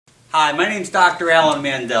Hi, my name is Dr. Alan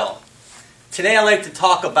Mandell. Today I'd like to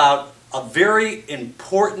talk about a very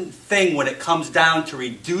important thing when it comes down to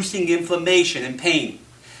reducing inflammation and pain.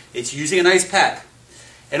 It's using an ice pack.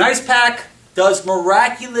 An ice pack does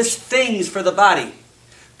miraculous things for the body.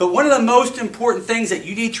 But one of the most important things that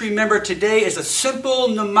you need to remember today is a simple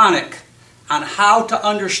mnemonic on how to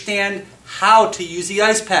understand how to use the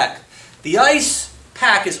ice pack. The ice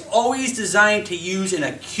pack is always designed to use in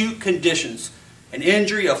acute conditions. An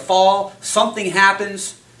injury, a fall, something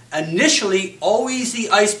happens. Initially, always the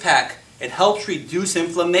ice pack. It helps reduce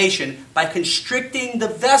inflammation by constricting the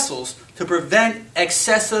vessels to prevent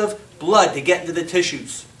excessive blood to get into the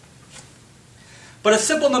tissues. But a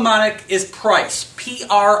simple mnemonic is PRICE,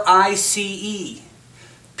 P-R-I-C-E.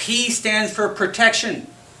 P stands for protection.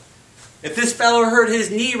 If this fellow hurt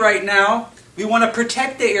his knee right now, we want to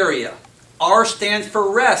protect the area. R stands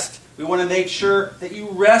for rest. We want to make sure that you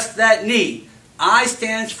rest that knee. I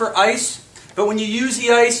stands for ice, but when you use the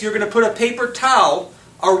ice, you're going to put a paper towel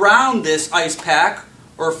around this ice pack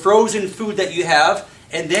or frozen food that you have,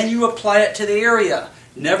 and then you apply it to the area.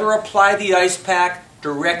 Never apply the ice pack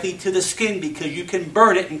directly to the skin because you can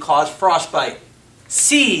burn it and cause frostbite.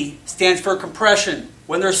 C stands for compression.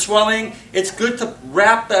 When they're swelling, it's good to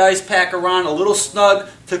wrap the ice pack around a little snug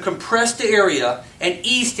to compress the area, and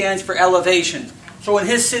E stands for elevation. So in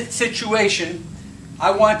his situation, I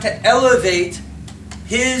want to elevate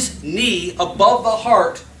his knee above the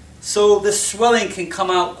heart so the swelling can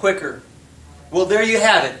come out quicker. Well, there you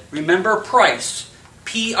have it. Remember PRICE,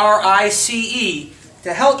 P-R-I-C-E,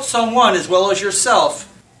 to help someone as well as yourself.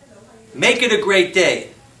 Make it a great day.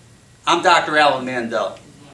 I'm Dr. Alan Mandell.